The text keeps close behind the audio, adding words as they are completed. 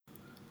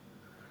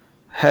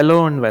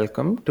Hello and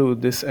welcome to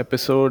this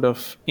episode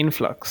of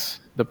Influx,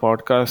 the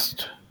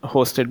podcast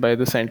hosted by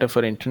the Center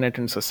for Internet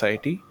and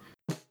Society.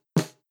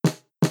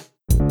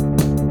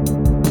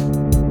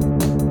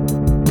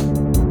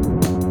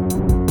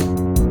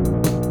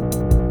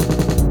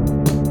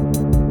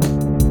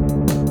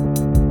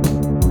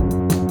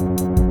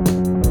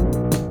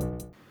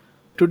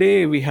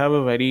 Today, we have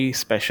a very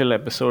special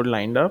episode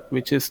lined up,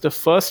 which is the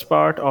first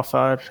part of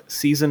our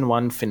season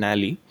one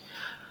finale.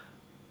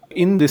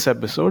 In this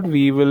episode,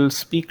 we will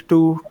speak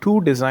to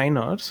two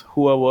designers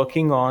who are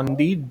working on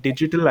the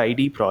Digital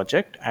ID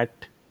project at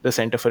the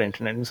Center for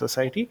Internet and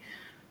Society.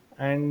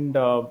 And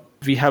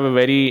we have a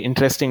very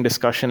interesting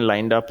discussion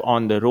lined up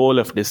on the role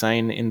of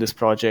design in this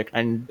project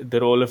and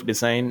the role of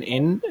design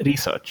in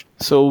research.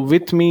 So,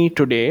 with me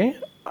today,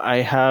 I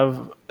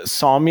have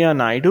Soumya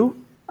Naidu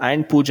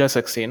and Pooja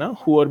Saxena,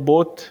 who are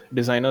both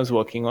designers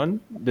working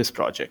on this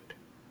project.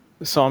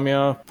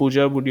 Soumya,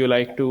 Pooja, would you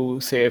like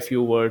to say a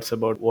few words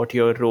about what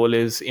your role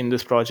is in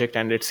this project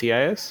and at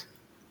CIS?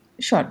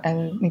 Sure,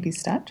 I'll maybe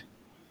start.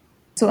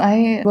 So,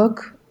 I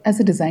work as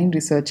a design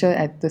researcher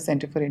at the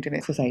Center for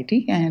Internet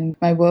Society, and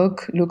my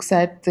work looks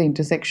at the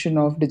intersection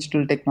of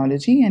digital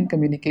technology and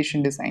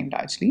communication design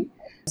largely.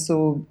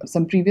 So,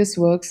 some previous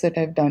works that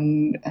I've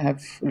done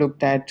have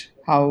looked at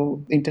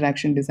how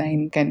interaction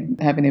design can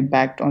have an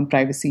impact on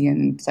privacy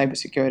and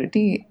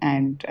cybersecurity.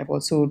 And I've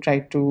also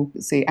tried to,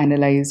 say,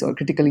 analyze or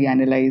critically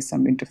analyze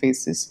some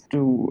interfaces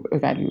to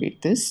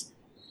evaluate this.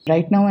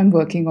 Right now, I'm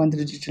working on the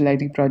Digital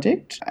ID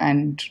project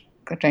and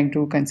trying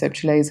to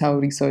conceptualize how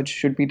research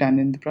should be done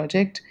in the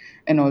project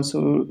and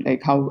also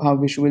like how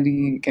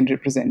visually can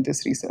represent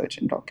this research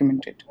and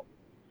document it.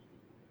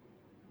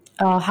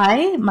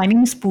 Hi, my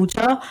name is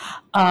Pooja.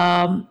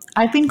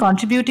 I've been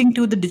contributing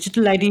to the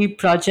Digital ID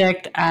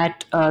project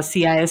at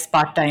CIS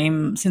part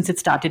time since it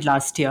started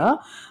last year.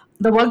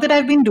 The work that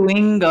I've been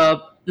doing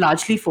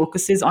largely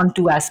focuses on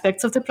two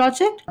aspects of the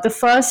project. The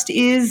first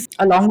is,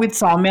 along with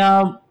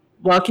Soumya,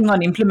 working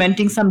on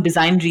implementing some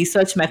design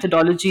research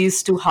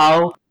methodologies to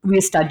how we're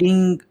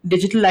studying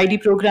digital ID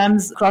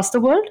programs across the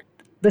world.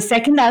 The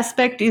second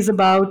aspect is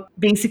about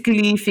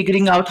basically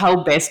figuring out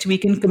how best we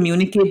can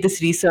communicate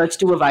this research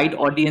to a wide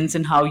audience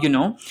and how,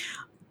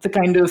 the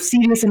kind of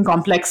serious and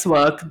complex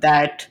work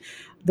that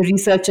the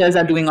researchers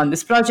are doing on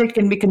this project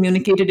can be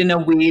communicated in a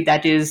way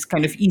that is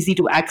kind of easy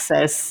to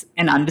access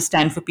and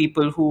understand for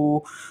people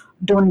who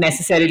don't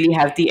necessarily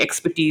have the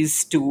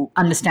expertise to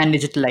understand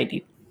digital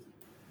ID.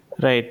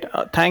 Right.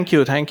 Thank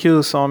you. Thank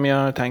you,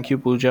 Soumya. Thank you,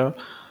 Pooja.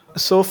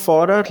 So,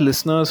 for our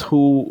listeners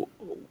who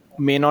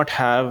may not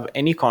have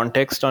any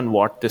context on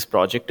what this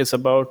project is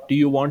about, do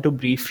you want to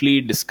briefly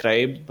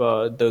describe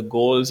the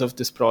goals of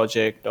this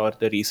project or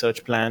the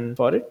research plan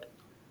for it?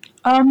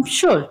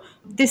 Sure.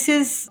 This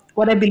is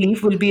what I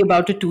believe will be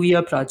about a 2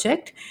 year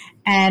project.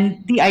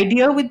 And the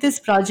idea with this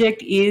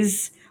project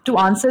is to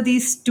answer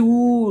these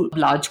two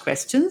large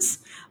questions.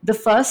 The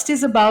first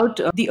is about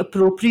the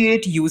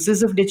appropriate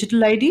uses of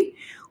digital ID,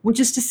 which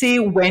is to say,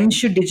 when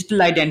should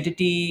digital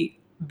identity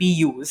be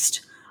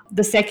used?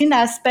 The second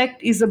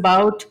aspect is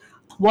about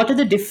what are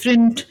the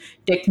different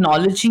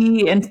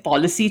technology and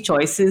policy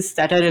choices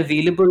that are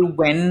available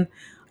when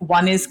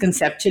one is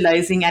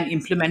conceptualizing and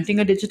implementing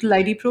a digital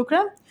ID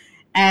program,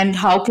 and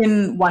how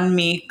can one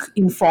make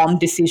informed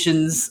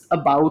decisions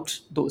about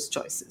those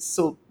choices.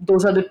 So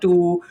those are the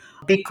two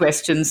big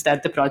questions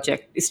that the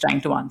project is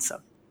trying to answer.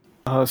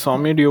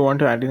 Soumya, do you want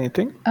to add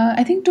anything?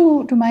 I think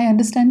to my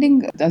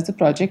understanding, as the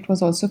project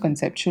was also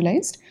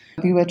conceptualized,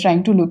 we were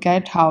trying to look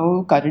at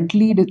how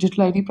currently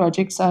digital ID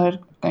projects are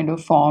kind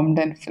of formed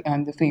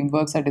and the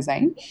frameworks are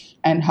designed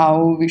and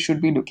how we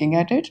should be looking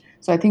at it.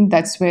 So I think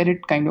that's where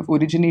it kind of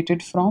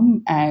originated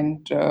from.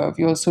 And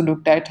we also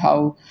looked at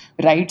how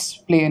rights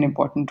play an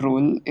important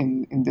role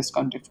in this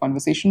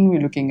conversation.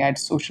 We're looking at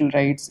social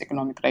rights,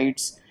 economic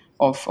rights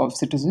of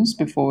citizens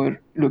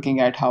before looking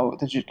at how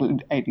the digital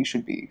ID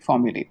should be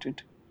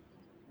formulated.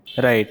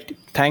 Right.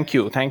 Thank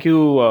you. Thank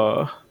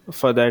you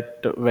for that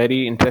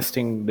very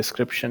interesting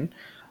description.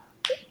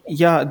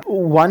 Yeah,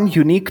 one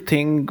unique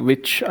thing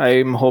which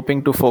I'm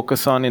hoping to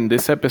focus on in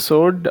this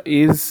episode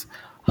is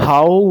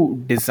how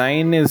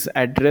design is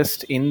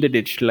addressed in the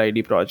Digital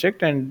ID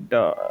project. And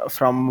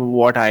from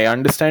what I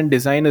understand,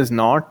 design is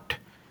not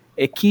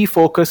a key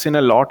focus in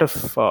a lot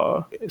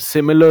of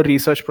similar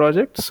research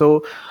projects.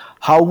 So,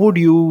 how would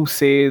you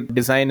say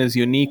design is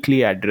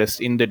uniquely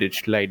addressed in the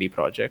Digital ID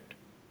project?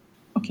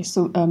 Okay,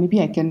 so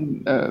maybe I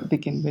can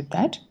begin with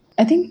that.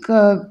 I think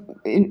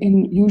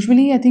in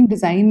usually I think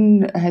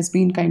design has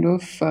been kind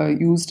of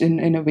used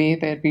in a way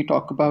where we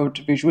talk about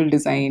visual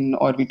design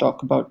or we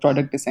talk about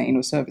product design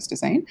or service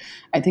design.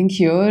 I think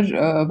here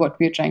what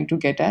we are trying to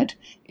get at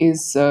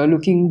is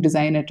looking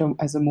design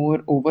as a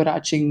more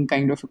overarching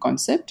kind of a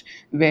concept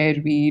where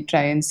we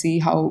try and see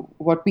how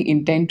what we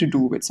intend to do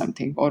with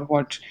something or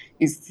what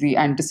is the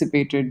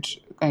anticipated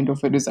kind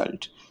of a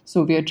result.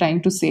 So we are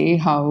trying to say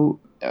how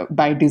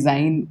by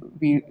design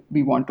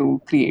we want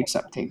to create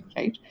something,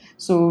 right?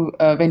 So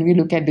when we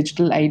look at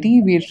digital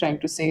ID, we're trying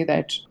to say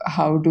that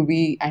how do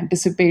we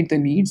anticipate the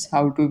needs,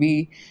 how do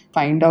we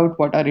find out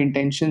what our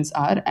intentions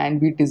are,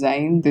 and we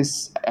design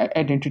this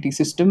identity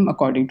system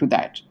according to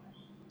that.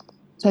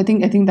 So I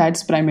think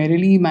that's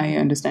primarily my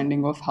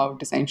understanding of how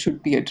design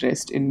should be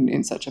addressed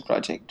in such a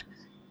project.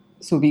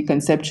 So we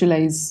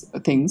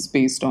conceptualize things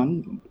based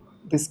on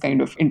this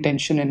kind of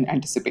intention and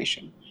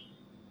anticipation.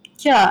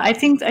 Yeah, I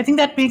think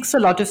that makes a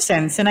lot of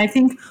sense. And I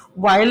think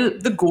while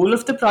the goal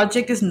of the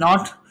project is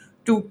not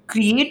to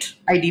create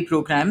ID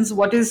programs,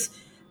 what is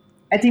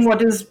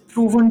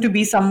proven to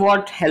be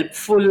somewhat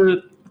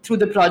helpful through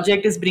the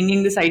project is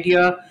bringing this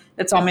idea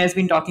that Soumya has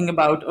been talking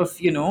about of,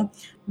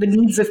 the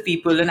needs of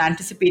people and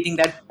anticipating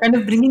that, kind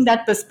of bringing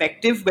that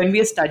perspective when we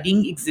are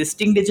studying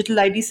existing digital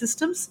ID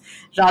systems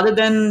rather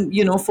than,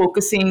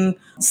 focusing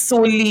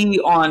solely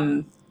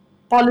on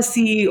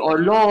policy or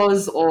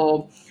laws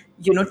or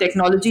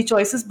technology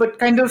choices, but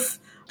kind of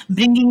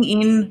bringing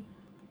in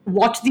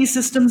what these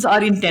systems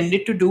are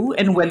intended to do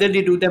and whether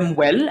they do them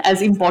well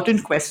as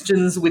important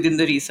questions within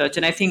the research.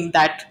 And I think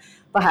that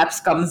perhaps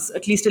comes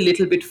at least a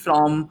little bit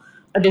from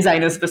a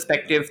designer's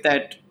perspective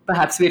that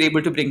perhaps we're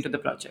able to bring to the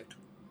project.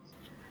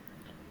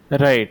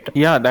 Right.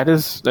 Yeah,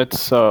 that's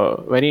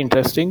very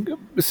interesting.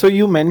 So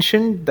you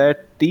mentioned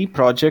that the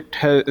project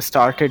has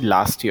started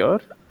last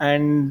year,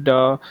 and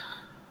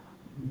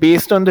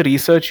based on the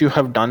research you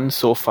have done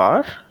so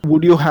far,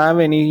 would you have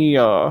any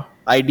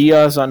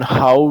ideas on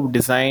how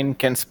design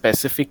can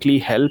specifically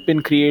help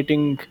in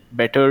creating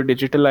better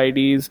digital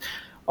IDs,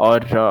 or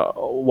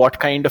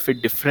what kind of a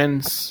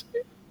difference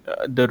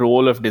the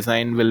role of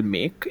design will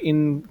make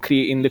in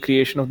the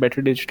creation of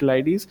better digital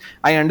IDs?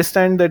 I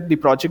understand that the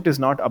project is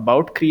not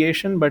about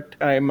creation, but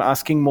I'm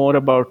asking more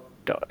about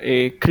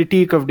a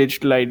critique of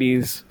digital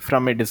IDs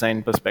from a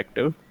design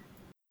perspective.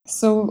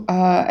 So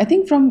I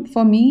think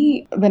for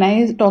me, when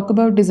I talk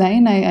about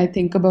design, I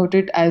think about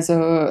it as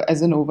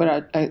an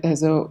over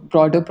as a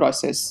broader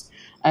process.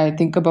 I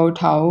think about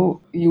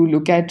how you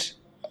look at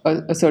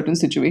a certain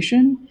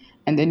situation,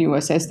 and then you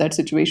assess that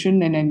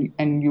situation,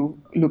 and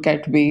you look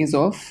at ways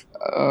of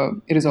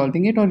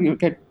resolving it, or you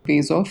look at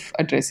ways of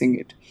addressing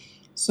it.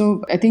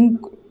 So I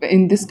think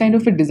in this kind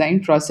of a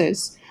design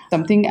process,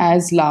 something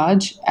as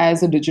large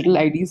as a digital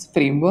IDs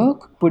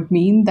framework would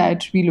mean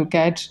that we look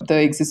at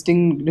the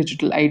existing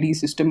digital ID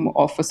system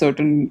of a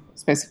certain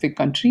specific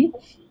country,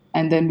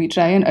 and then we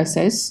try and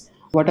assess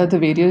what are the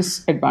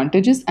various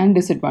advantages and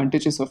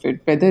disadvantages of it,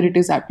 whether it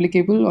is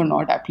applicable or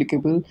not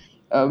applicable,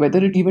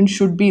 whether it even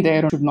should be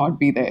there or should not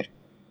be there.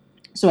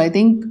 So I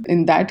think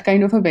in that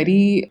kind of a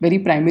very, very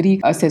primary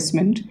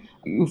assessment,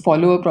 you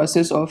follow a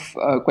process of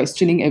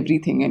questioning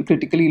everything and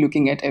critically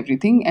looking at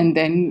everything, and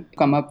then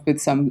come up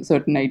with some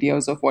certain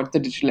ideas of what the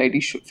digital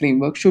ID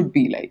framework should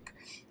be like.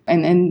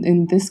 And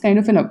in this kind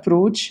of an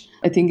approach,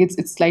 I think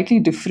it's slightly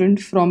different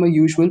from a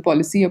usual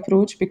policy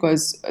approach,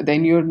 because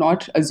then you're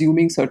not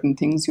assuming certain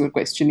things, you're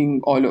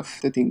questioning all of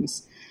the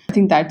things. I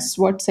think that's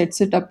what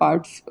sets it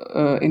apart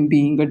in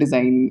being a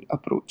design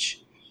approach.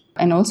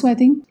 And also, I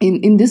think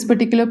in this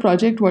particular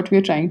project, what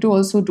we're trying to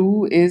also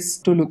do is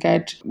to look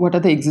at what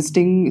are the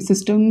existing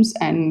systems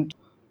and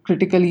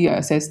critically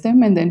assess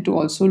them, and then to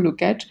also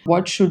look at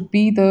what should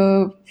be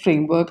the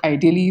framework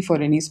ideally for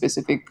any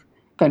specific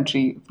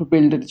country to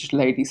build a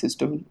digital ID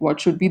system. What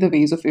should be the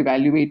ways of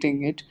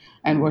evaluating it,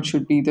 and what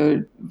should be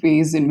the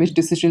ways in which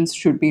decisions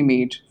should be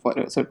made for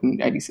a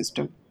certain ID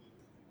system.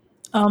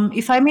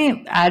 If I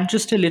may add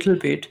just a little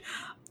bit,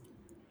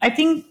 I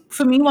think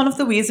for me, one of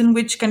the ways in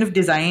which kind of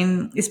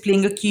design is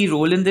playing a key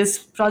role in this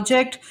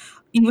project,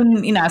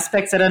 even in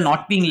aspects that are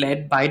not being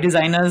led by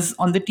designers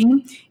on the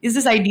team, is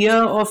this idea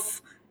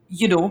of,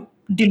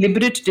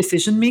 deliberate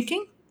decision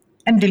making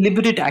and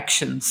deliberate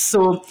actions.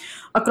 So,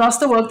 across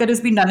the work that has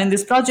been done in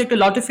this project, a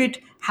lot of it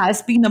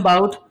has been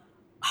about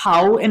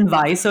how and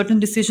why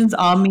certain decisions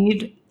are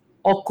made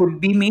or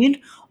could be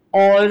made,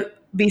 or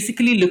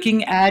basically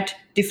looking at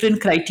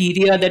different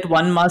criteria that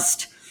one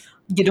must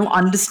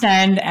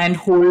understand and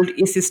hold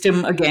a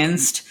system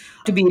against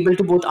to be able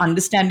to both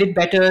understand it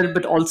better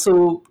but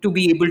also to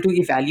be able to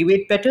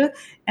evaluate better.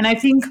 And I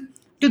think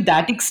to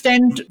that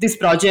extent this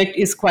project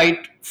is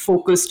quite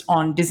focused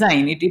on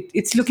design.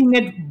 It's looking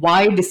at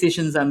why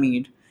decisions are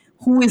made,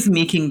 who is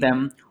making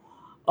them,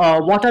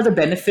 what are the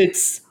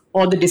benefits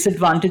or the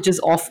disadvantages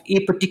of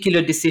a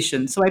particular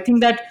decision. So I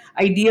think that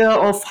idea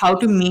of how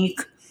to make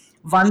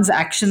one's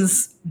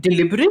actions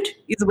deliberate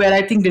is where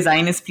I think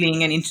design is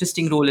playing an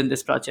interesting role in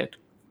this project.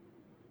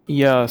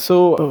 Yeah,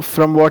 so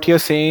from what you're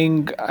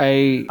saying,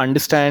 I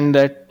understand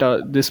that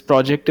this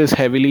project is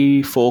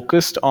heavily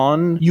focused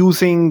on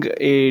using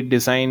a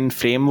design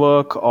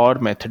framework or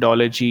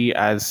methodology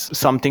as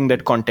something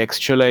that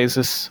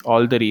contextualizes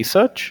all the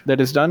research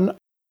that is done.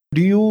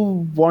 Do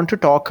you want to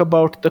talk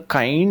about the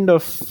kind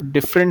of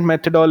different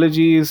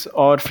methodologies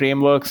or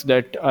frameworks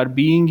that are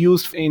being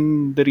used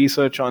in the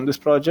research on this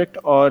project,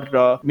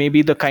 or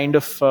maybe the kind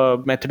of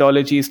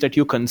methodologies that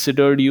you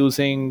considered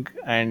using,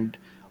 and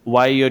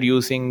why you're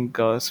using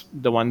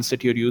the ones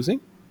that you're using?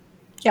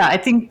 Yeah, I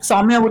think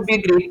Soumya would be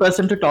a great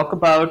person to talk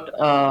about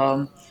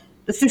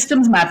the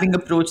systems mapping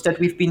approach that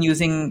we've been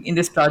using in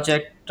this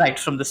project right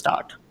from the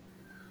start.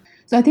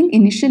 So I think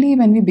initially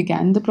when we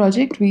began the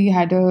project, we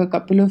had a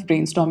couple of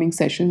brainstorming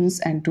sessions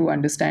and to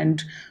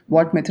understand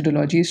what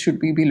methodologies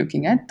should we be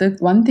looking at. The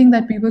one thing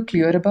that we were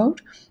clear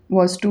about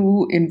was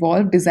to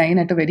involve design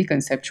at a very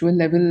conceptual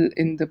level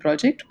in the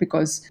project,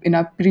 because in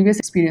our previous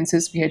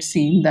experiences we had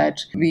seen that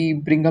we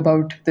bring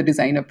about the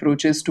design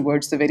approaches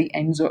towards the very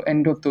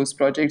end of those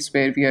projects,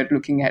 where we are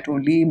looking at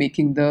only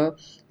making the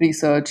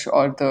research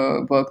or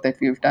the work that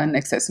we've done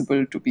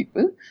accessible to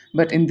people.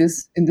 But in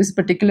this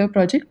particular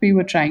project, we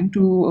were trying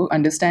to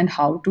understand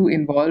how to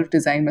involve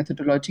design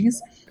methodologies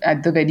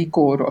at the very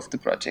core of the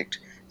project.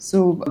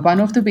 So,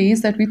 one of the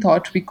ways that we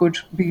thought we could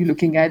be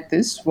looking at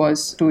this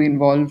was to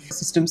involve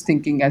systems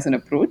thinking as an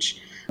approach,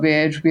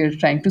 where we're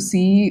trying to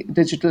see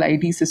digital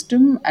ID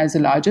system as a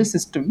larger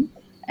system,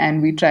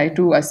 and we try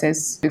to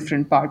assess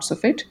different parts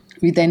of it.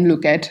 We then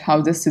look at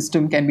how the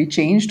system can be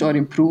changed or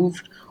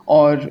improved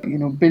or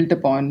built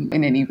upon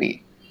in any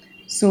way.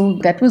 So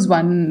that was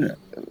one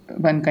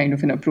kind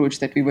of an approach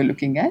that we were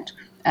looking at.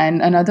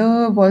 And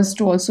another was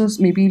to also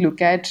maybe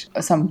look at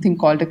something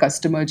called a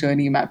customer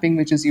journey mapping,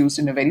 which is used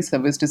in a very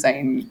service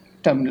design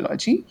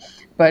terminology.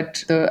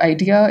 But the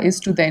idea is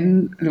to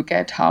then look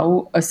at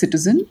how a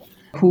citizen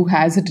who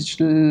has a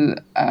digital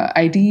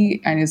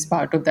ID and is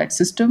part of that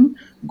system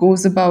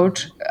goes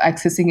about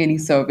accessing any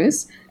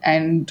service,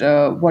 and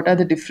what are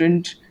the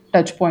different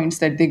touch points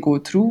that they go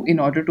through in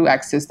order to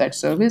access that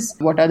service,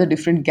 what are the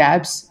different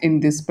gaps in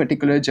this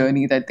particular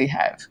journey that they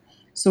have.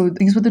 So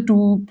these were the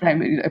two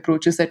primary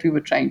approaches that we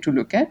were trying to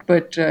look at.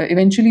 But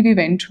eventually we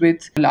went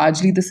with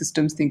largely the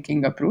systems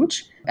thinking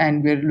approach.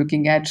 And we're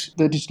looking at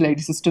the digital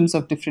ID systems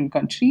of different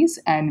countries,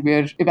 and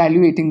we're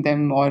evaluating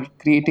them or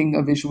creating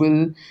a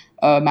visual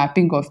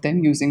mapping of them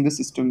using the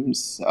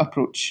systems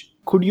approach.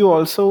 Could you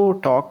also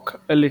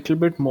talk a little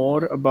bit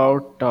more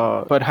about,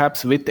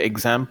 perhaps with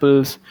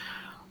examples,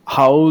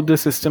 how the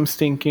systems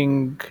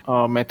thinking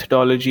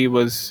methodology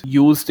was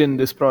used in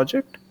this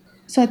project?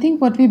 So I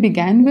think what we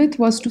began with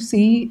was to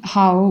see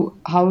how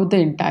the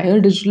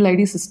entire digital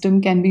ID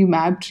system can be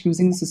mapped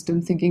using the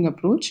system thinking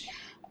approach.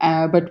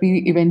 But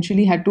we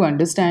eventually had to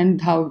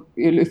understand how,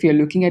 if you're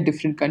looking at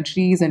different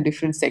countries and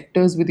different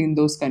sectors within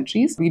those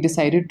countries, we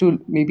decided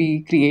to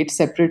maybe create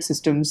separate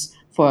systems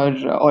for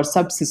or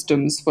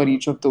subsystems for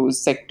each of those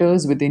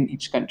sectors within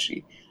each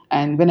country.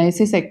 And when I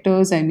say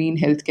sectors, I mean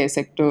healthcare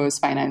sectors,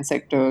 finance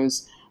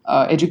sectors,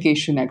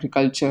 education,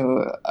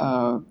 agriculture,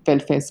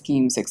 welfare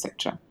schemes,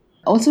 etc.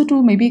 Also,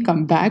 to maybe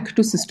come back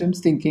to systems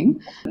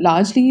thinking,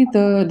 largely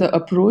the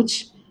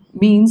approach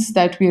means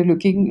that we are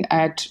looking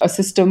at a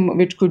system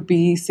which could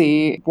be,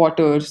 say,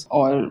 water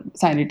or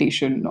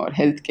sanitation or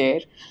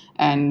healthcare.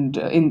 And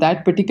in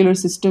that particular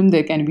system,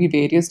 there can be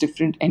various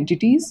different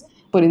entities.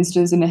 For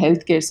instance, in a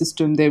healthcare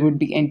system, there would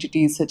be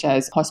entities such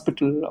as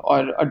hospital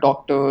or a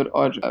doctor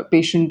or a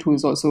patient who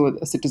is also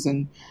a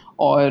citizen,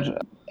 or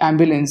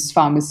ambulance,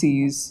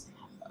 pharmacies,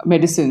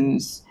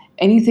 medicines.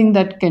 Anything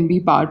that can be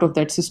part of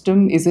that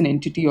system is an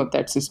entity of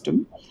that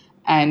system.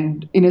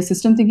 And in a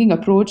system thinking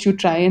approach, you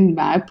try and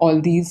map all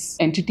these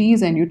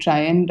entities and you try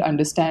and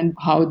understand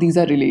how these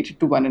are related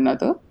to one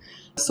another.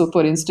 So,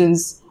 for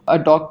instance, a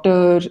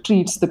doctor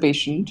treats the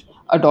patient.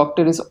 A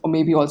doctor is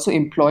maybe also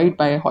employed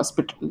by a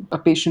hospital. A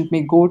patient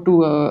may go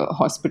to a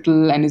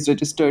hospital and is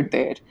registered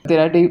there.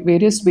 There are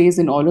various ways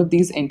in all of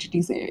these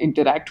entities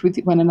interact with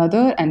one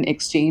another and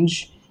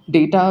exchange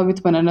data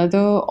with one another,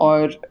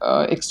 or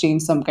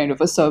exchange some kind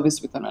of a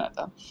service with one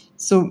another.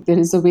 So there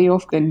is a way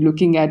of then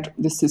looking at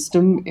the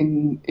system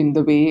in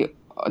the way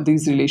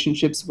these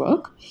relationships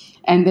work.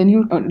 And then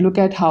you look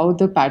at how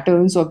the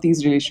patterns of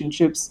these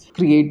relationships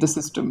create the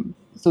system.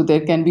 So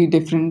there can be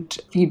different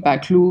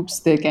feedback loops,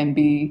 there can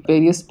be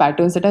various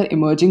patterns that are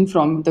emerging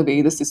from the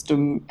way the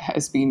system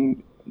has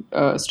been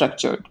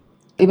structured.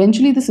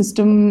 Eventually, the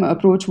system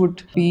approach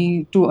would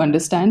be to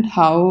understand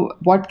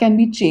what can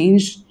be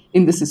changed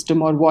in the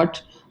system, or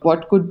what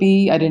could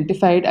be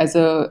identified as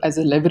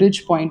a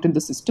leverage point in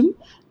the system,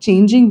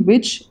 changing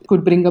which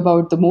could bring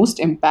about the most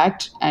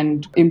impact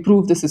and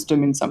improve the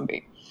system in some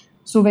way.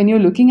 So when you're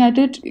looking at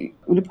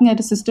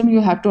a system,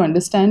 you have to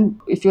understand,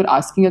 if you're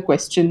asking a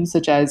question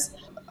such as,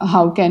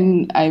 how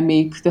can I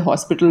make the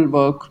hospital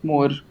work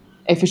more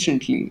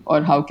efficiently,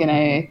 or how can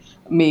I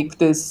make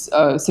this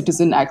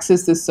citizen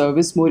access this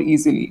service more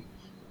easily,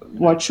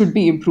 what should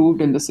be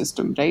improved in the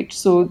system, right?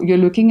 So you're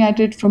looking at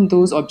it from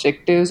those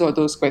objectives or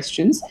those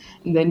questions,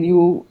 and then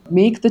you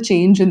make the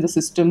change in the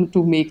system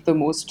to make the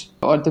most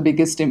or the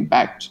biggest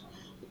impact,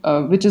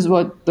 which is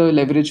what the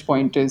leverage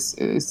point is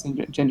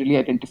generally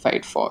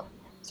identified for.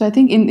 So I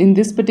think in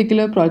this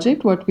particular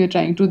project, what we're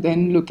trying to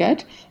then look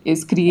at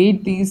is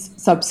create these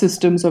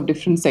subsystems of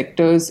different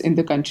sectors in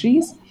the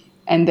countries.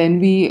 And then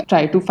we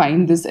try to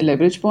find this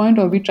leverage point,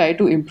 or we try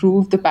to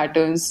improve the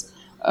patterns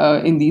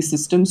in these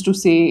systems to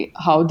say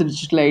how the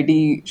digital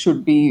ID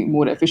should be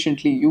more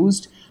efficiently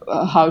used.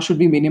 How should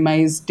we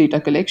minimize data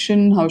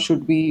collection? How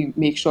should we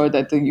make sure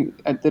that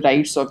the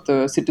rights of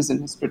the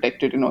citizen is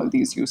protected in all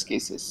these use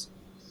cases?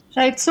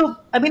 Right. So,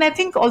 I mean, I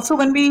think also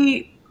when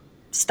we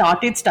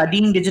started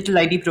studying digital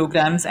ID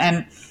programs,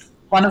 and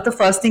one of the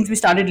first things we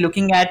started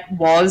looking at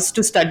was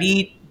to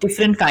study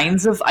different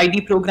kinds of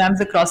ID programs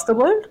across the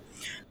world.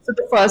 So,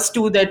 the first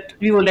two that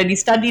we've already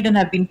studied and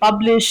have been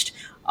published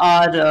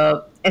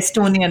are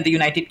Estonia and the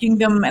United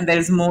Kingdom, and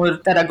there's more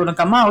that are going to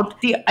come out.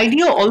 The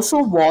idea also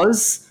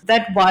was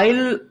that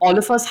while all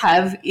of us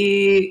have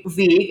a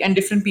vague and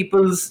different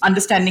people's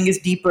understanding is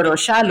deeper or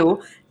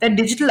shallow, that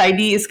digital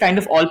ID is kind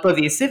of all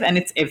pervasive and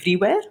it's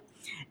everywhere.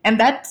 And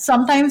that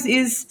sometimes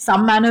is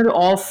some manner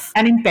of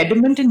an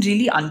impediment in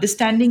really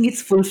understanding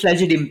its full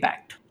fledged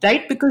impact,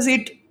 right? Because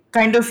it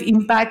kind of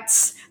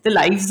impacts the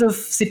lives of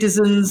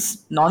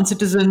citizens, non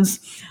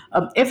citizens,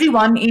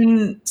 everyone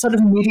in sort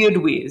of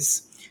myriad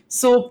ways.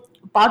 So,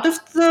 part of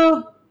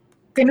the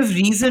kind of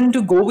reason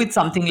to go with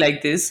something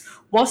like this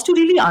was to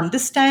really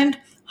understand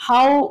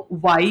how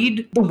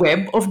wide the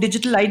web of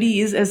digital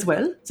ID is as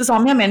well. So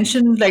Soumya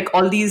mentioned like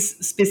all these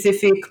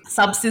specific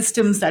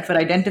subsystems that were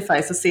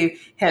identified, so say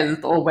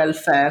health or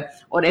welfare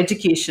or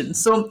education.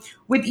 So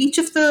with each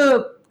of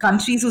the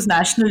countries whose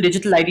national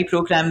digital ID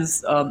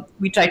programs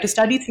we try to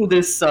study through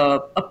this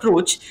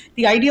approach,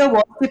 the idea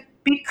was to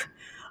pick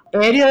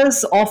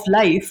areas of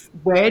life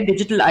where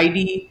digital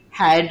ID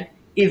had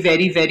a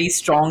very, very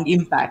strong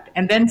impact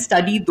and then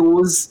study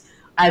those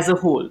as a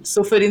whole.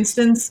 So, for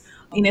instance,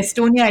 in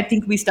Estonia, I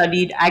think we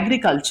studied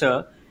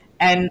agriculture,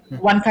 and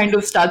one kind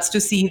of starts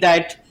to see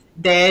that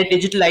their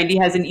digital ID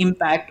has an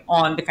impact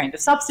on the kind of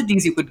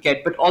subsidies you could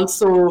get, but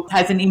also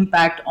has an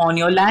impact on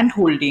your land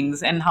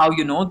holdings and how,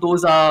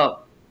 those are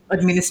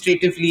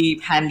administratively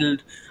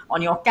handled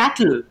on your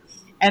cattle.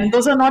 And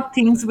those are not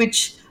things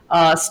which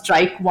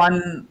strike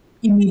one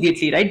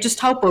immediately, right? Just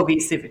how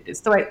pervasive it is.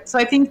 So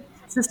I think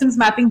systems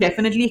mapping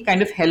definitely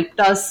kind of helped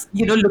us,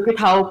 look at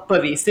how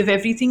pervasive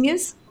everything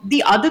is.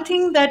 The other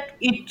thing that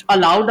it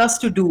allowed us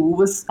to do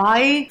was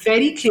by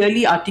very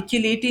clearly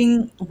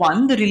articulating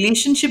one, the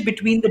relationship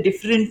between the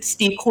different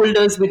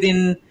stakeholders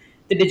within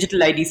the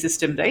digital ID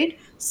system, right?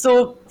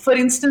 So, for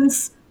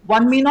instance,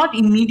 one may not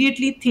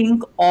immediately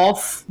think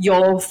of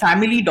your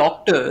family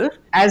doctor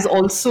as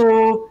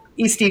also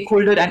a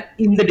stakeholder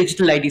in the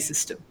digital ID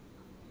system.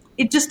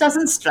 It just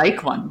doesn't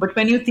strike one. But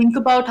when you think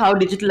about how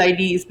digital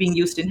ID is being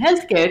used in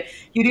healthcare,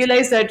 you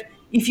realize that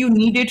if you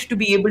needed to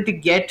be able to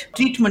get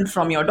treatment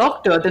from your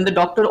doctor, then the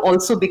doctor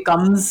also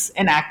becomes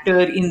an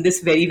actor in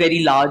this very, very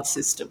large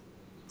system.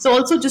 So,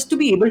 also just to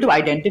be able to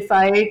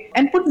identify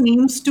and put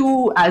names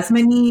to as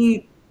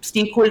many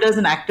stakeholders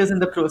and actors in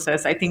the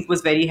process, I think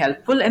was very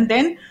helpful. And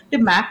then to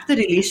map the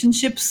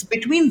relationships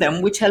between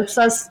them, which helps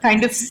us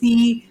kind of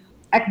see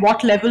at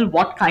what level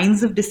what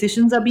kinds of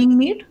decisions are being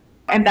made.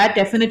 And that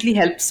definitely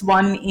helps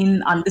one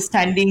in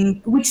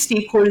understanding which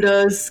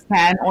stakeholders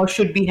can or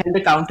should be held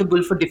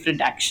accountable for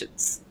different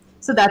actions.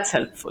 So that's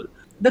helpful.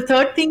 The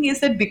third thing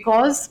is that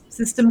because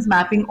systems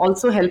mapping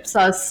also helps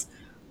us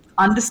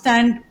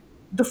understand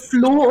the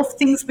flow of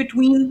things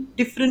between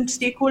different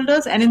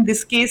stakeholders, and in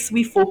this case,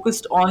 we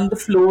focused on the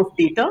flow of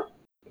data.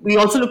 We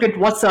also look at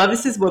what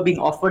services were being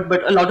offered,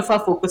 but a lot of our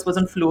focus was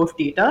on flow of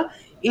data.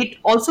 It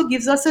also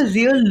gives us a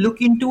real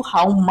look into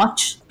how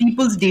much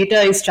people's data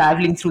is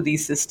traveling through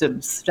these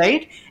systems,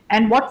 right?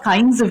 And what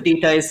kinds of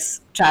data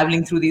is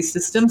traveling through these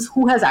systems,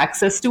 who has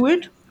access to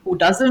it, who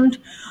doesn't,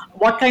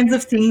 what kinds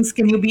of things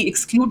can you be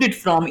excluded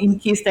from in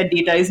case that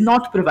data is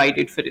not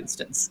provided, for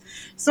instance.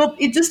 So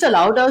it just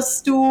allowed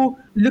us to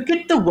look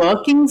at the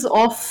workings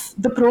of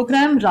the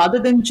program rather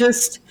than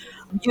just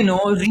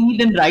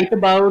read and write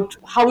about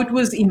how it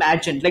was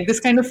imagined. Like this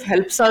kind of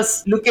helps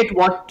us look at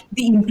what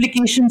the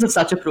implications of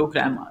such a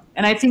program are.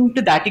 And I think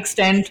to that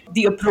extent,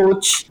 the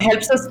approach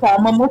helps us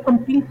form a more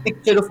complete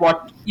picture of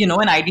what,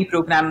 an ID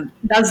program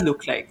does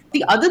look like.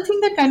 The other thing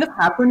that kind of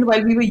happened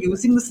while we were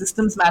using the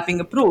systems mapping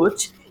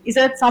approach is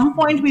at some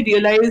point we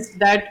realized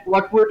that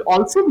what would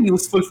also be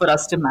useful for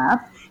us to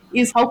map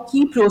is how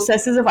key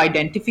processes of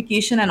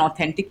identification and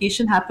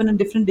authentication happen in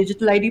different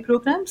digital ID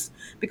programs,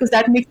 because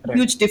that makes a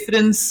huge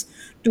difference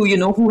to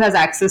who has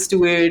access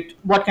to it,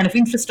 what kind of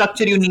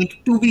infrastructure you need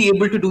to be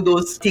able to do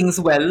those things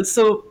well.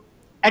 So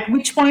at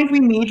which point we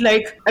made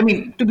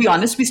to be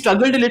honest, we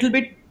struggled a little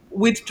bit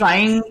with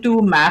trying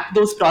to map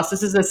those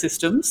processes as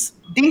systems.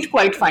 Didn't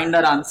quite find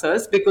our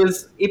answers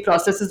because a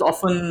process is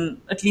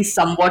often at least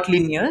somewhat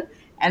linear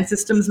and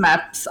systems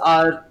maps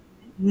are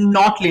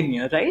not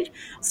linear, right?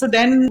 So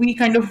then we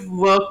kind of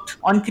worked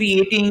on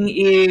creating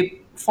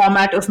a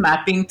format of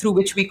mapping through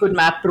which we could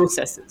map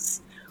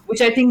processes,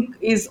 which I think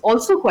is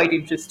also quite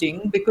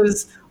interesting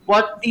because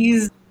what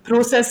these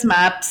process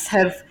maps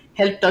have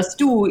helped us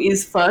do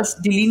is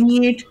first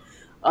delineate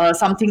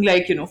something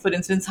like, for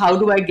instance, how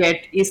do I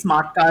get a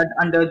smart card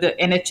under the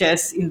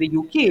NHS in the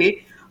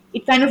UK?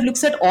 It kind of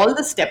looks at all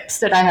the steps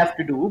that I have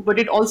to do, but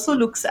it also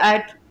looks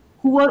at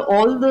who are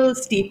all the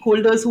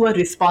stakeholders who are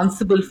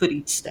responsible for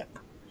each step.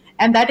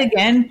 And that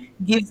again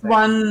gives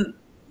one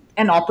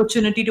an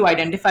opportunity to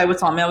identify what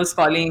Soumya was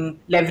calling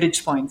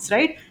leverage points,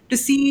 right? To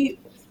see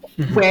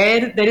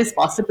where there is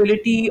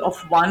possibility of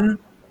one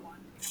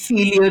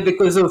failure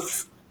because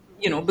of,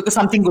 because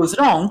something goes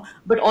wrong,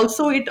 but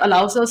also it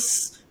allows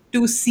us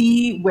to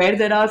see where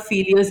there are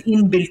failures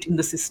inbuilt in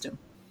the system,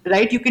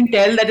 right? You can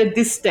tell that at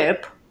this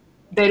step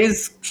there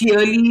is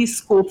clearly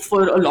scope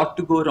for a lot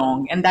to go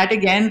wrong, and that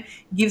again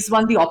gives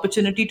one the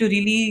opportunity to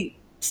really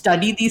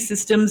study these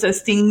systems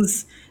as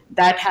things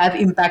that have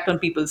impact on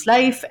people's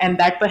life, and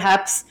that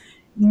perhaps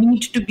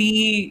need to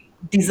be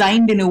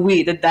designed in a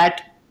way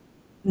that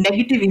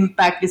negative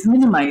impact is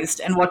minimized,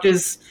 and what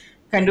is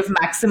kind of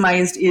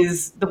maximized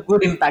is the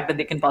good impact that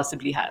they can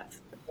possibly have.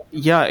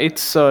 Yeah,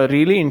 it's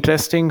really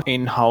interesting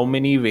in how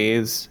many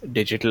ways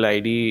digital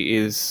ID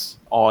is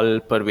all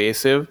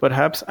pervasive,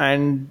 perhaps.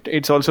 And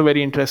it's also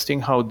very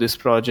interesting how this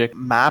project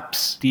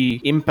maps the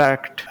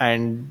impact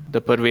and the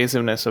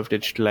pervasiveness of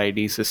digital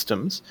ID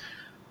systems.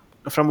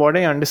 From what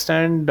I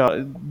understand,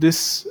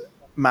 this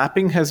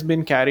mapping has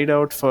been carried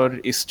out for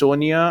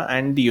Estonia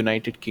and the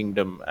United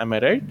Kingdom. Am I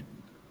right?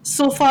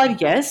 So far,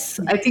 yes.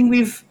 I think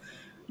we've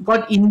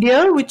got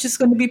India, which is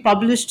going to be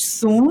published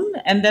soon,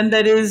 and then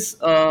there is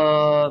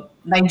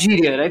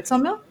Nigeria, right,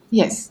 Samya?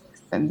 Yes,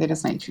 then there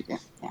is Nigeria.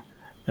 Yeah.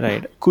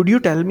 Right. Could you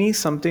tell me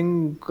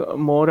something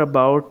more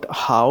about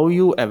how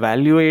you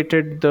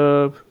evaluated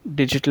the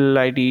digital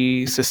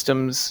ID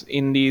systems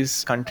in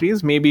these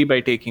countries? Maybe by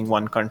taking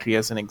one country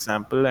as an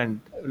example, and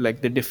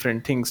like the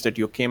different things that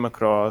you came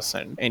across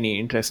and any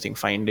interesting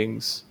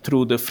findings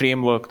through the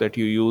framework that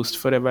you used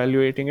for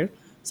evaluating it?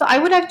 So I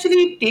would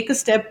actually take a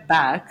step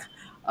back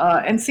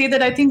and say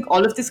that I think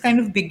all of this kind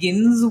of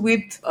begins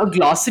with a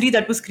glossary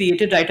that was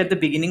created right at the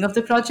beginning of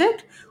the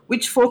project,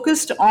 which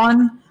focused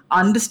on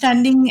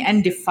understanding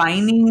and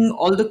defining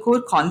all the core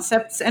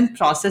concepts and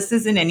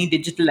processes in any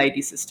digital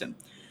ID system.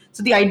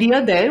 So the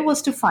idea there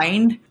was to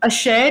find a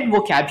shared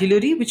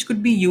vocabulary which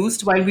could be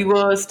used while we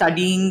were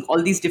studying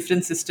all these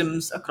different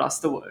systems across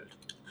the world.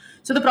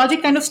 So the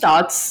project kind of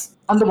starts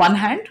on the one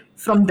hand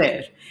from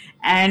there.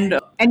 And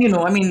I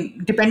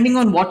mean, depending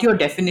on what your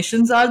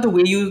definitions are, the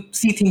way you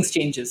see things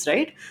changes,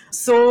 right?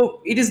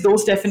 So it is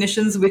those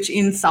definitions which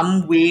in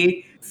some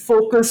way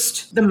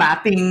focused the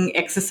mapping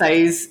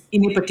exercise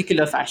in a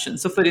particular fashion.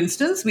 So for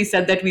instance, we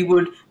said that we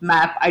would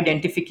map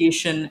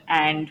identification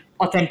and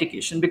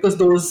authentication because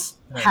those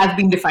have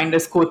been defined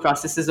as core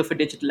processes of a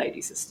digital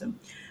ID system.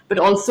 But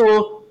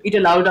also it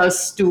allowed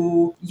us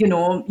to,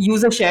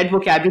 use a shared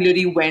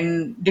vocabulary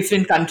when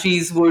different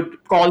countries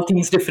would call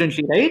things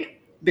differently, right?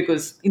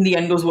 Because in the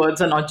end, those words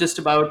are not just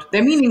about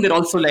their meaning, they're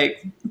also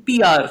like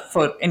PR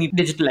for any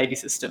digital ID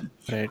system.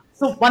 Right.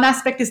 So, one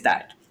aspect is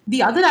that.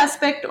 The other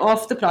aspect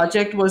of the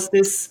project was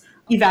this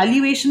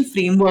evaluation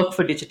framework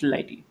for digital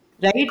ID,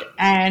 right?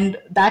 And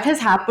that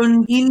has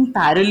happened in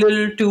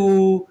parallel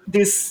to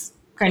this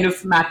kind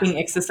of mapping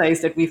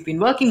exercise that we've been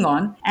working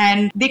on.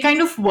 And they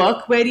kind of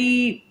work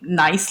very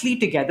nicely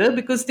together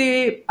because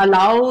they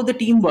allow the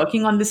team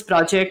working on this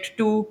project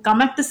to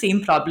come at the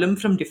same problem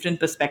from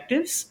different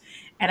perspectives.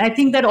 And I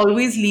think that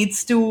always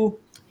leads to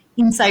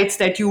insights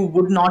that you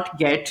would not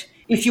get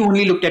if you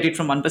only looked at it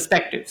from one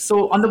perspective.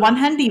 So, on the one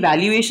hand, the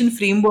evaluation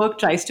framework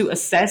tries to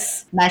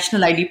assess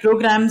national ID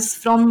programs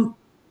from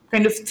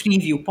kind of three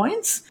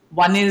viewpoints.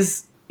 One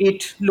is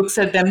it looks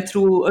at them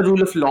through a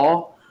rule of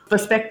law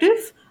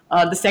perspective.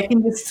 The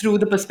second is through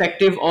the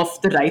perspective of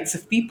the rights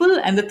of people.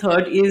 And the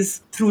third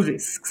is through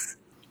risks.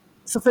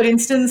 So, for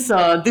instance,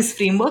 this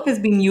framework has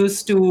been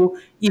used to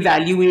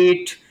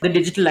evaluate the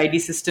digital ID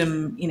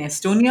system in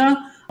Estonia,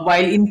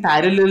 while in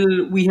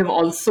parallel, we have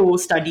also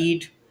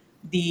studied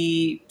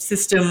the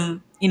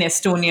system in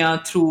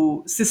Estonia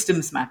through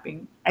systems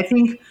mapping. I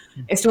think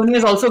Estonia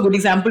is also a good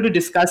example to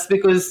discuss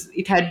because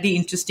it had the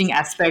interesting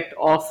aspect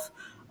of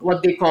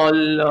what they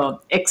call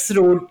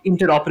X-road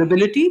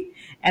interoperability.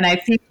 And I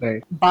think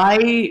Right.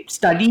 by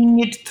studying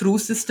it through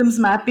systems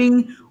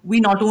mapping,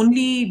 we not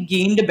only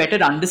gained a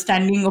better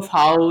understanding of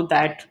how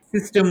that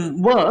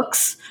system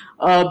works,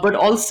 but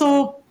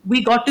also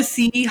we got to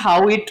see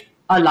how it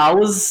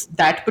allows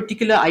that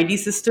particular ID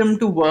system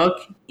to work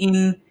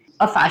in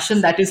a fashion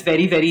that is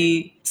very,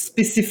 very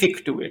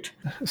specific to it.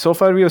 So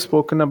far, we have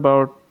spoken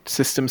about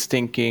systems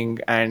thinking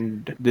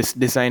and this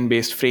design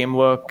based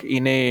framework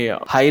in a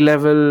high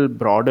level,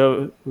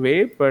 broader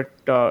way. But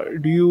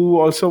do you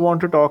also want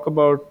to talk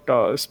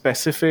about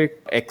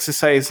specific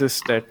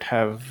exercises that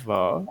have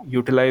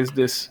utilized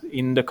this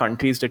in the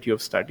countries that you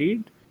have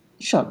studied?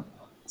 Sure.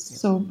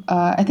 So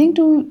I think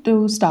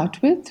to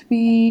start with,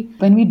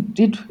 when we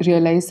did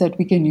realize that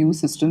we can use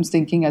systems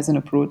thinking as an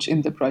approach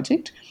in the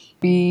project,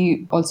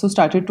 we also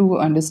started to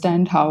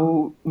understand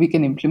how we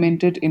can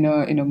implement it in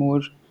a more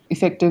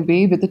effective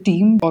way with a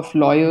team of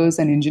lawyers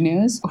and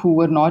engineers who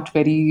were not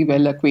very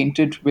well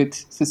acquainted with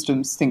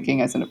systems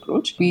thinking as an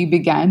approach. We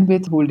began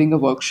with holding a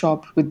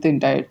workshop with the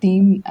entire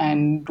team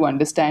and to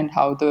understand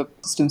how the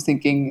systems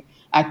thinking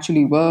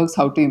actually works,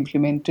 how to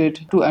implement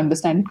it, to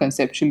understand it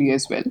conceptually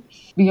as well.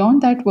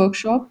 Beyond that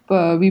workshop,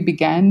 we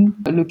began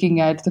looking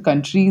at the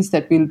countries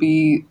that we'll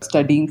be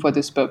studying for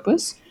this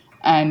purpose,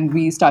 and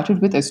we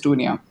started with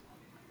Estonia.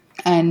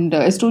 And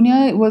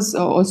Estonia was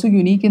also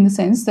unique in the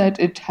sense that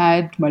it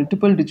had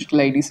multiple digital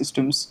ID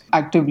systems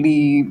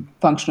actively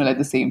functional at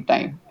the same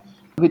time,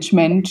 which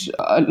meant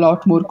a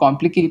lot more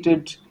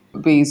complicated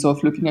ways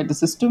of looking at the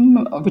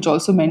system, which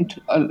also meant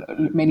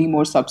many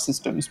more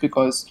subsystems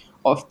because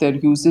of their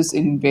uses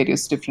in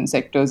various different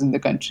sectors in the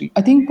country.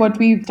 I think what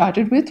we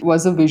started with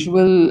was a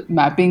visual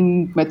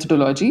mapping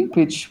methodology,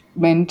 which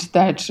meant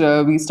that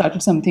we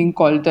started something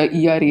called the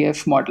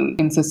ERAF model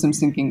in systems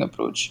thinking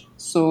approach.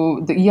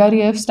 So the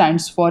ERAF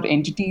stands for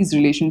entities,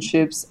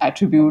 relationships,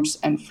 attributes,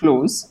 and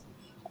flows.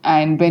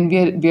 And when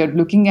we are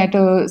looking at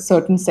a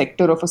certain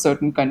sector of a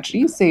certain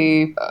country,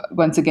 say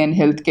once again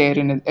healthcare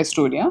in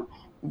Estonia,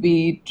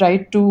 we try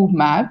to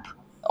map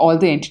all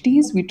the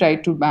entities, we try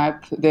to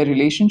map their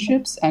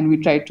relationships, and we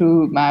try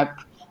to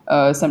map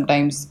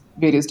sometimes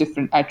various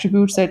different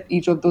attributes that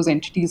each of those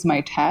entities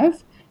might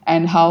have,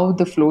 and how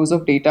the flows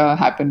of data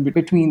happen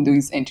between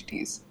these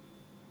entities.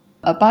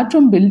 Apart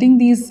from building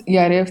these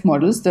ERAF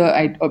models,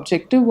 the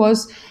objective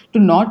was to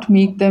not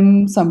make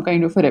them some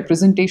kind of a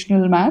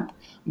representational map,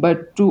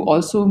 but to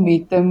also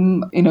make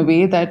them in a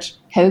way that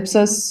helps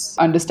us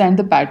understand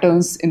the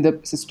patterns in the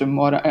system,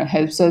 or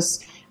helps us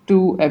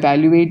to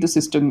evaluate the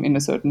system in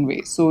a certain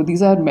way. So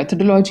these are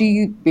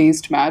methodology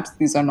based maps,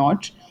 these are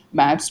not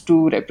maps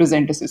to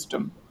represent a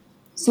system.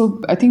 So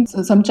I think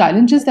some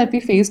challenges that we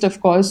faced, of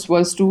course,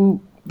 was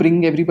to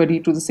bring everybody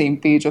to the same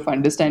page of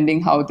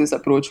understanding how this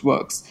approach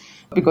works.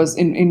 Because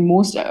in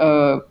most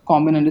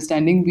common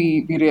understanding,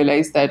 we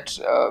realize that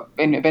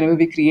whenever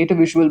we create a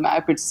visual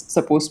map, it's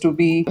supposed to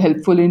be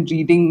helpful in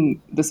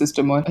reading the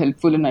system or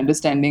helpful in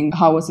understanding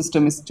how a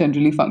system is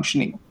generally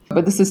functioning.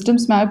 But the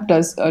systems map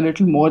does a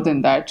little more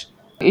than that.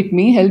 It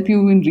may help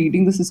you in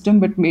reading the system,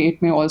 but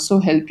it may also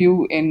help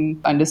you in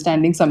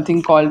understanding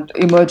something called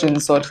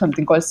emergence or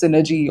something called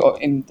synergy,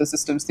 or in the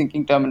systems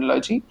thinking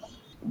terminology.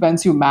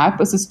 Once you map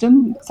a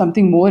system,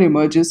 something more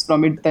emerges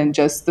from it than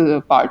just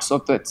the parts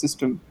of that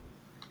system.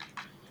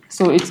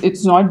 So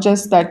it's not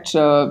just that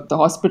the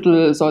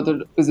hospitals or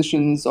the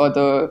physicians or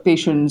the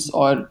patients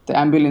or the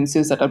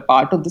ambulances that are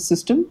part of the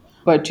system,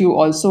 but you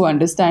also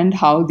understand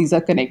how these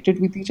are connected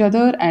with each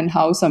other, and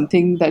how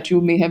something that you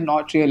may have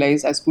not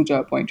realized, as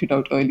Pooja pointed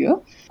out earlier,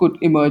 could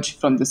emerge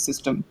from this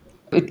system.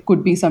 It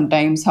could be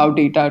sometimes how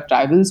data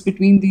travels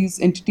between these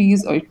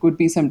entities, or it could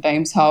be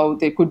sometimes how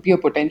there could be a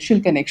potential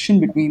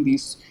connection between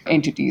these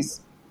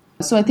entities.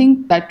 So I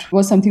think that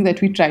was something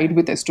that we tried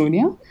with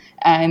Estonia.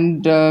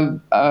 And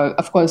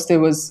of course, there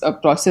was a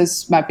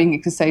process mapping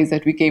exercise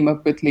that we came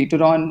up with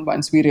later on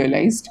once we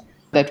realized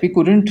that we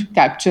couldn't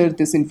capture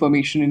this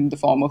information in the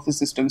form of a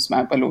systems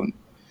map alone.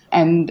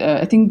 And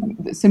I think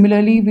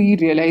similarly, we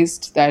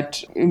realized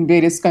that in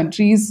various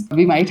countries,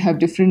 we might have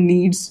different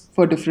needs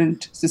for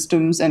different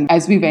systems. And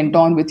as we went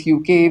on with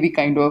UK, we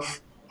kind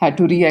of had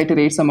to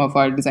reiterate some of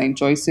our design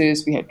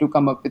choices. We had to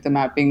come up with the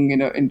mapping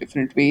in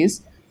different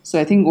ways. So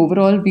I think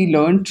overall, we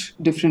learned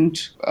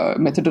different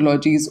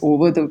methodologies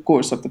over the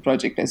course of the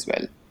project as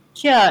well.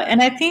 Yeah,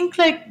 and I think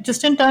like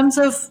just in terms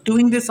of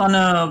doing this on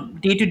a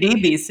day-to-day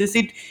basis,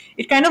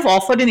 it kind of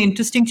offered an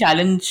interesting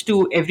challenge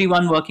to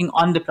everyone working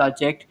on the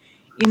project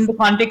in the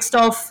context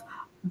of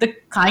the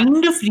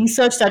kind of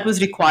research that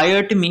was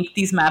required to make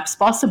these maps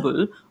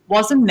possible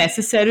wasn't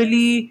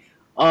necessarily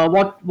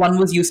what one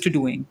was used to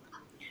doing,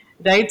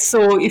 right?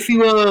 So if you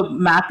were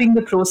mapping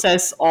the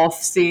process of,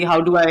 say, how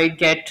do I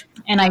get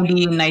an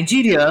ID in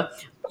Nigeria,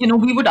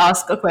 we would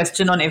ask a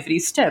question on every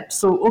step.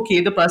 So,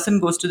 okay, the person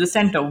goes to the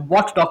center.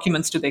 What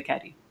documents do they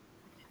carry?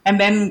 And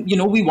then,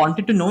 we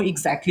wanted to know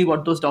exactly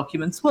what those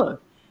documents were.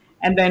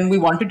 And then we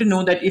wanted to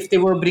know that if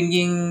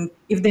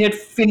they had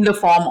filled the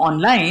form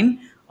online,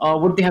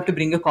 would they have to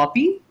bring a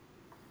copy?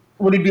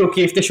 Would it be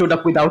okay if they showed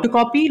up without a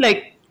copy?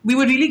 Like, we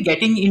were really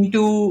getting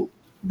into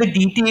the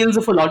details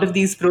of a lot of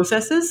these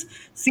processes.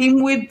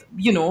 Same with,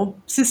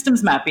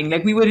 systems mapping.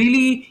 Like, we were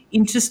really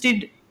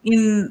interested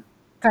in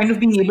kind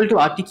of being able to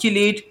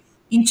articulate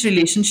each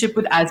relationship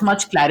with as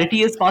much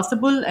clarity as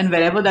possible. And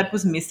wherever that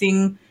was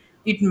missing,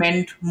 it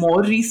meant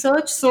more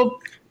research. So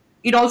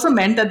it also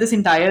meant that this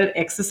entire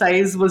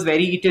exercise was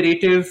very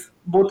iterative,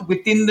 both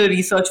within the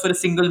research for a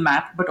single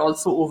map, but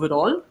also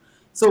overall.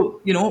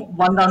 So,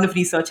 one round of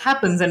research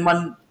happens and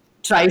one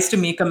tries to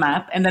make a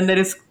map, and then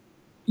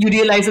you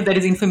realize that there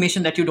is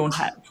information that you don't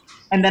have.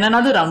 And then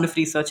another round of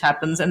research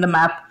happens, and the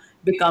map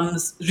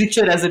becomes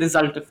richer as a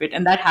result of it.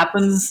 And that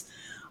happens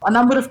a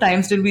number of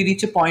times till we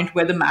reach a point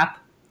where the map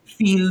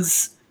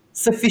feels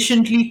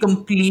sufficiently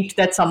complete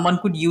that someone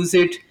could use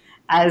it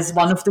as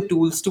one of the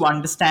tools to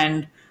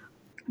understand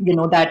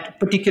that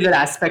particular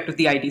aspect of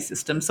the ID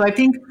system. So I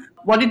think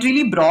what it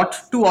really brought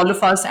to all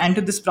of us and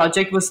to this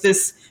project was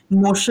this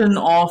notion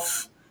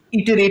of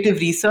iterative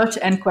research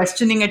and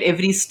questioning at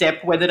every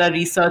step whether our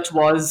research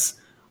was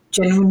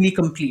genuinely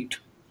complete.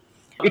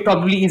 It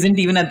probably isn't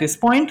even at this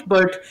point,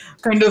 but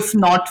kind of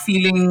not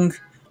feeling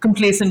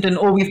complacent and,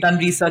 oh, we've done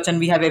research and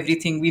we have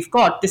everything we've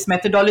got. This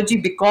methodology,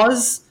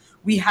 because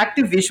we had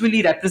to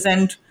visually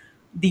represent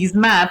these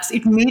maps,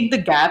 it made the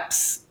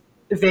gaps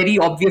very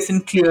obvious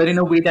and clear in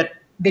a way that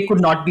they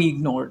could not be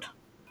ignored.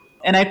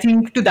 And I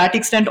think to that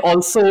extent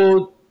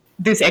also,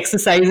 this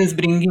exercise is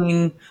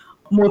bringing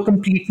more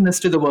completeness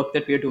to the work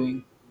that we're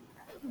doing.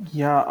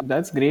 Yeah,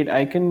 that's great.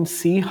 I can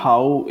see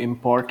how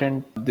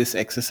important this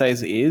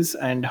exercise is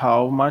and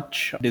how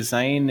much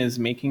design is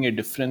making a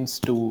difference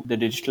to the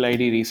digital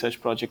ID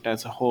research project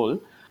as a whole.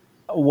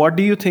 What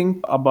do you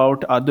think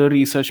about other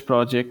research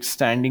projects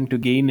standing to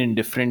gain in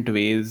different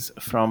ways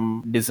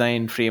from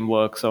design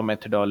frameworks or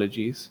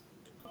methodologies?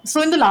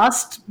 So in the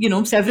last,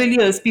 several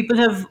years, people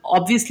have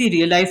obviously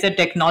realized that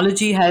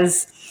technology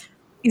is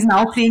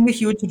now playing a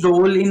huge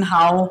role in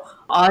how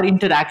our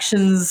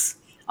interactions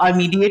are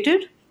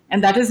mediated,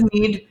 and that has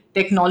made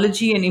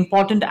technology an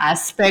important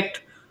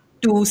aspect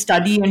to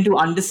study and to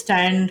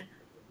understand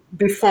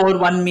before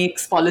one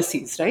makes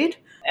policies, right?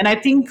 And I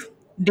think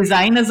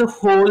design as a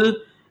whole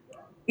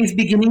is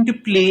beginning to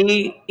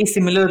play a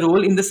similar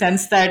role, in the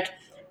sense that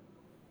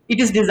it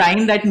is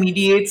design that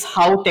mediates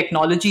how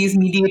technology is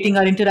mediating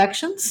our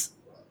interactions,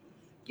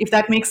 if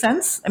that makes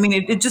sense. I mean,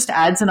 it just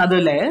adds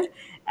another layer.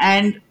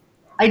 And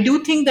I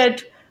do think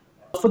that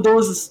for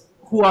those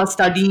who are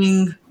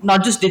studying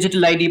not just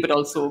digital ID, but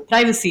also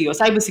privacy or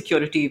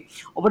cybersecurity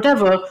or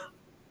whatever,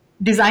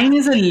 design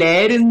is a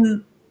layer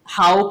in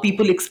how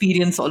people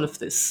experience all of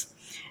this.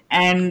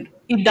 And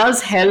it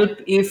does help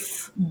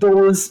if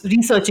those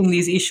researching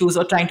these issues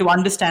or trying to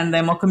understand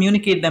them or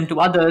communicate them to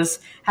others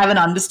have an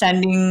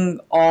understanding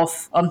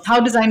of how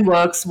design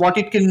works, what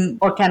it can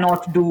or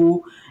cannot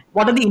do,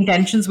 what are the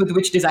intentions with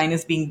which design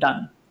is being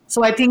done.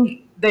 So I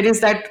think there is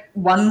that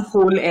one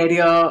whole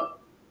area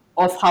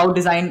of how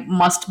design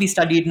must be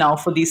studied now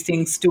for these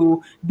things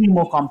to be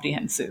more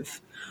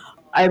comprehensive.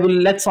 I will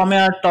let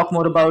Soumya talk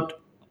more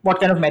about what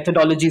kind of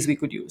methodologies we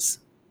could use.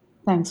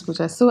 Thanks,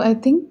 Pooja. So I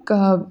think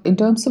in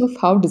terms of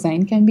how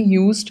design can be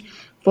used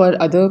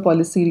for other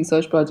policy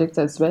research projects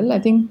as well, I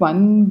think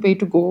one way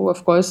to go,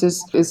 of course,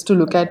 is to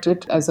look at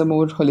it as a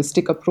more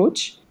holistic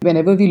approach.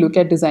 Whenever we look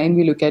at design,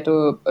 we look at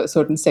a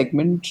certain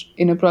segment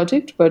in a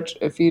project, but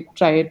if we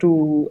try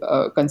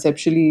to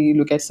conceptually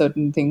look at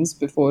certain things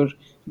before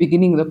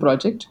beginning the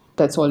project,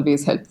 that's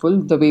always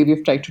helpful, the way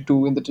we've tried to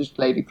do in the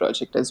Digital ID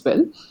project as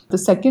well. The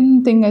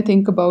second thing I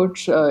think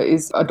about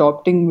is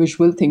adopting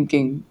visual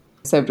thinking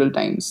several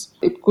times.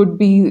 It could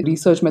be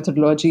research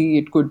methodology,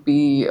 it could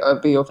be a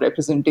way of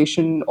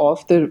representation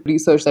of the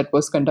research that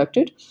was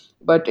conducted.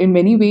 But in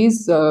many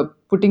ways,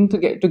 putting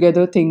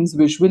together things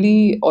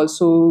visually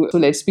also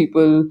lets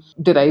people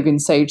derive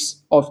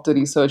insights of the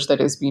research that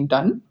has been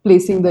done.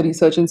 Placing the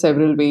research in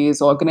several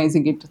ways,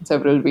 organizing it in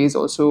several ways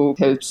also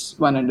helps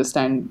one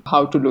understand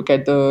how to look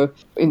at the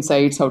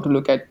insights, how to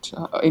look at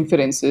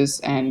inferences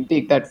and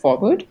take that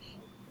forward.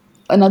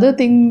 Another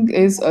thing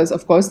is,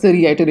 of course, the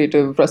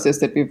reiterative process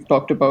that we've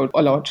talked about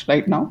a lot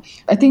right now.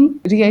 I think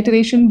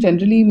reiteration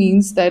generally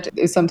means that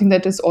is something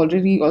that is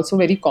already also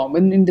very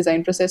common in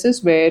design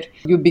processes, where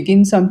you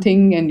begin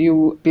something and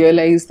you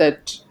realize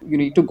that you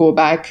need to go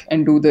back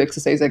and do the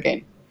exercise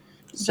again.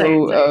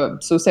 So,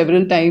 so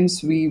several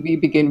times we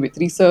begin with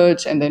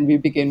research and then we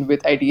begin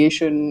with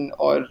ideation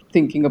or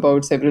thinking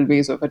about several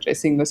ways of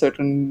addressing a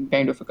certain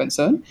kind of a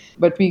concern.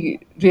 But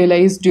we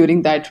realize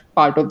during that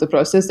part of the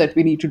process that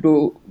we need to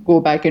go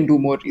back and do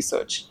more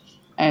research.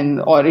 And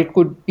or it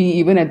could be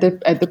even at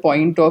the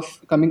point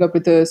of coming up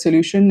with a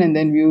solution, and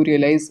then you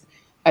realize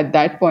at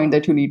that point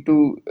that you need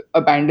to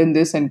abandon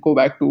this and go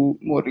back to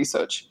more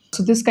research.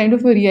 So this kind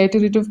of a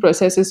reiterative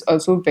process is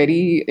also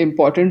very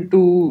important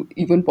to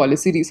even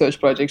policy research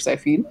projects, I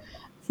feel,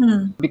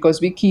 because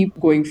we keep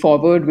going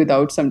forward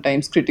without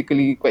sometimes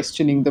critically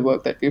questioning the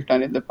work that we've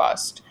done in the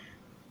past.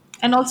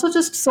 And also,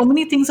 just so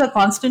many things are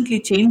constantly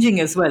changing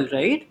as well,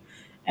 right?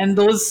 And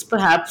those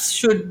perhaps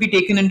should be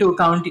taken into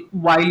account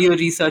while you're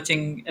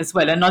researching as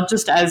well, and not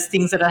just as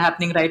things that are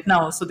happening right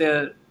now, so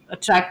they're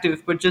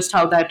attractive, but just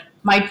how that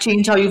might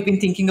change how you've been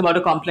thinking about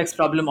a complex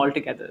problem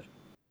altogether.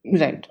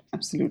 Right,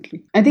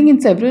 absolutely. I think in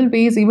several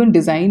ways, even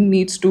design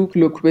needs to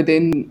look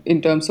within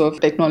in terms of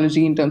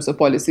technology, in terms of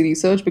policy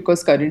research,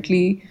 because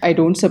currently I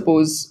don't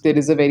suppose there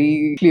is a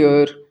very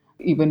clear,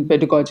 even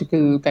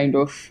pedagogical kind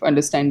of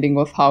understanding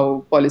of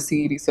how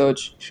policy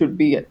research should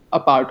be a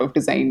part of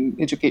design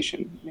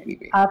education in any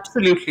way.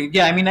 Absolutely.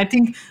 Yeah. I mean, I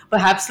think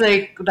perhaps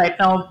like right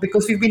now,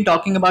 because we've been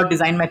talking about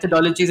design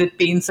methodologies, it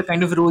paints a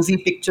kind of rosy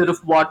picture of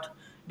what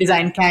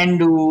design can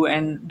do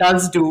and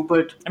does do.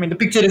 But I mean, the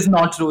picture is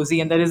not rosy,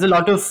 and there is a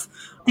lot of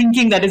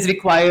thinking that is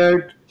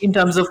required in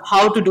terms of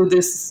how to do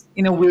this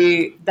in a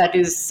way that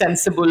is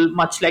sensible,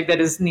 much like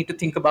there is need to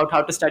think about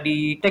how to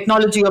study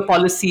technology or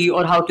policy,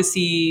 or how to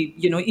see,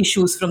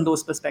 issues from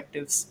those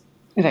perspectives.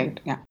 Right,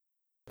 yeah.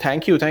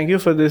 Thank you. Thank you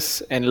for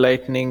this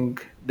enlightening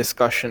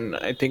discussion.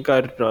 I think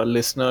our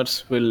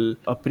listeners will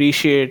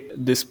appreciate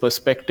this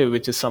perspective,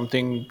 which is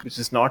something which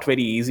is not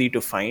very easy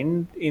to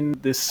find in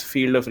this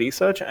field of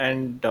research.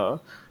 And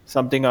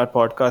something our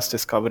podcast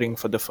is covering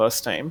for the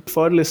first time.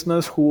 For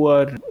listeners who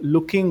are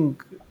looking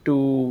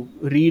to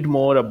read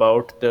more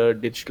about the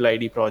Digital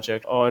ID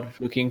project or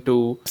looking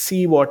to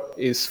see what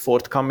is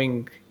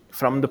forthcoming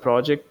from the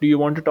project, do you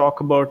want to talk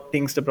about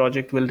things the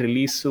project will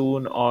release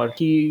soon or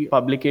key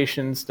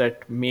publications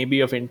that may be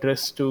of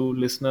interest to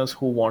listeners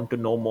who want to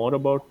know more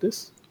about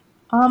this?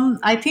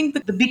 I think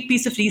that the big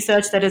piece of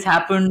research that has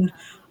happened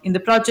in the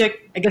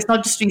project, I guess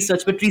not just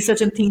research, but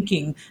research and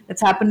thinking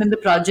that's happened in the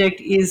project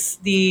is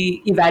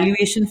the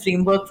evaluation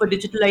framework for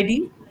digital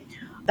ID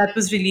that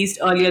was released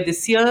earlier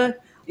this year.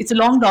 It's a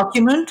long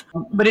document,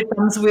 but it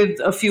comes with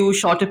a few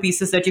shorter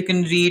pieces that you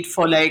can read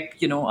for, like,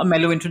 a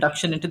mellow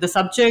introduction into the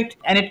subject.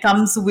 And it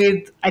comes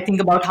with, I think,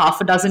 about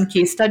half a dozen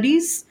case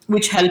studies,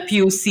 which help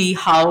you see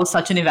how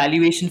such an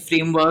evaluation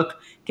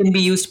framework can be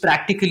used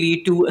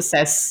practically to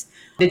assess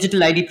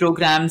digital ID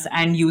programs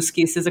and use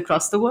cases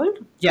across the world.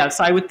 Yeah,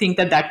 so I would think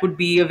that that would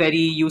be a very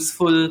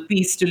useful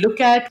piece to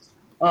look at.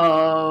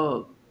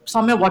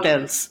 Soumya, what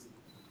else?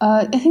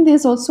 I think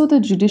there's also the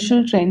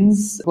judicial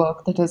trends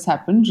work that has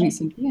happened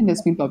recently and has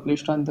been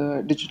published on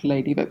the Digital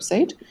ID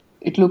website.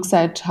 It looks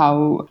at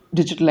how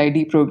digital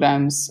ID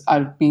programs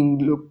are being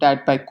looked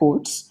at by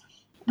courts.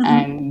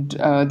 And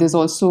there's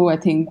also, I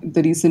think,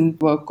 the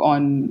recent work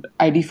on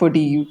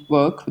ID4D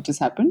work, which has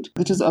happened,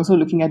 which is also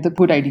looking at the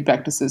good ID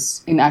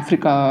practices in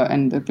Africa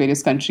and the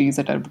various countries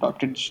that have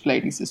adopted digital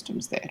ID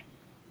systems there.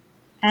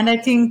 And I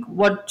think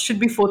what should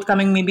be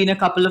forthcoming maybe in a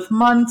couple of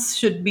months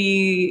should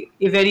be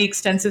a very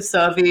extensive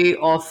survey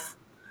of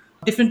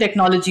different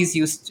technologies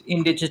used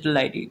in digital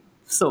ID.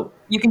 So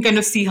you can kind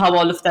of see how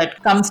all of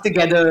that comes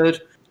together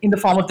in the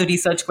form of the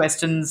research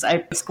questions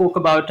I spoke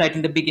about right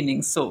in the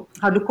beginning. So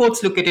how do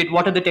courts look at it?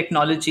 What are the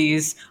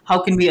technologies? How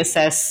can we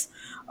assess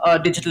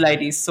digital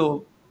IDs?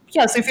 So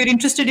yeah, so if you're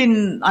interested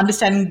in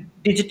understanding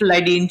digital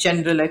ID in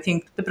general, I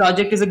think the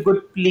project is a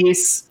good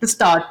place to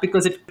start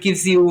because it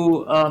gives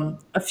you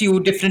a few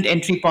different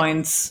entry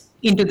points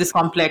into this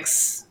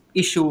complex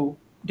issue,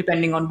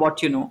 depending on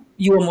what you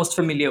are most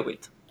familiar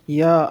with.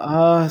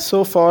 Yeah,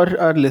 so for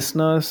our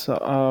listeners,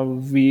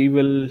 we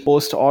will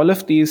post all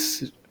of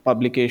these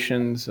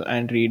publications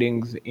and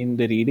readings in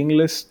the reading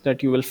list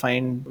that you will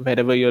find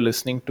wherever you're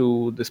listening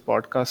to this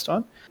podcast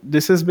on.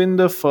 This has been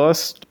the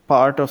first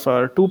part of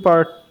our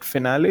two-part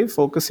finale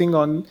focusing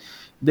on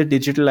the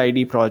Digital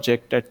ID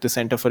project at the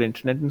Center for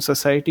Internet and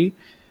Society.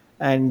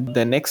 And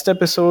the next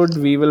episode,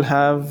 we will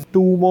have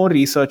two more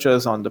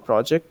researchers on the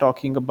project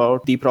talking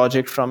about the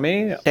project from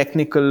a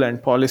technical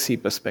and policy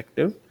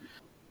perspective.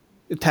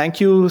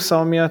 Thank you,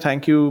 Soumya.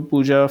 Thank you,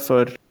 Pooja,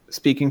 for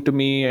speaking to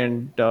me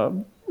and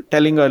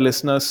telling our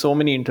listeners so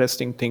many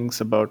interesting things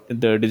about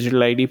the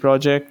Digital ID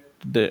project,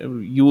 the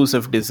use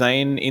of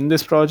design in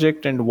this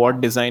project, and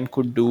what design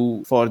could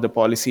do for the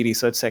policy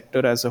research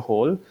sector as a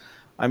whole.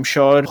 I'm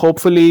sure,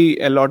 hopefully,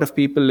 a lot of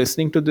people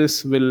listening to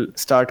this will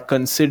start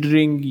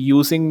considering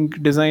using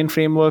design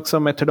frameworks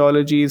or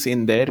methodologies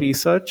in their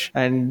research.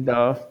 And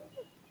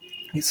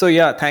so,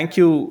 yeah, thank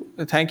you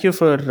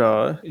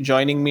for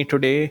joining me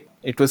today.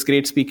 It was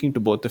great speaking to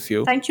both of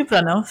you. Thank you,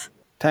 Pranav.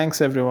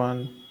 Thanks,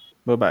 everyone.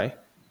 Bye bye.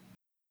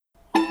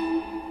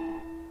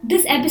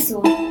 This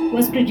episode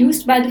was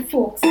produced by the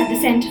folks at the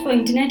Center for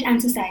Internet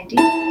and Society.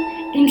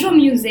 Intro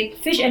music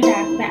Fish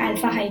Attack by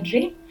Alpha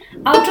Hydra.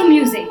 Outro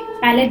music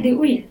Palette de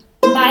Huile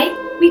by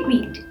Quick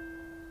Wheat.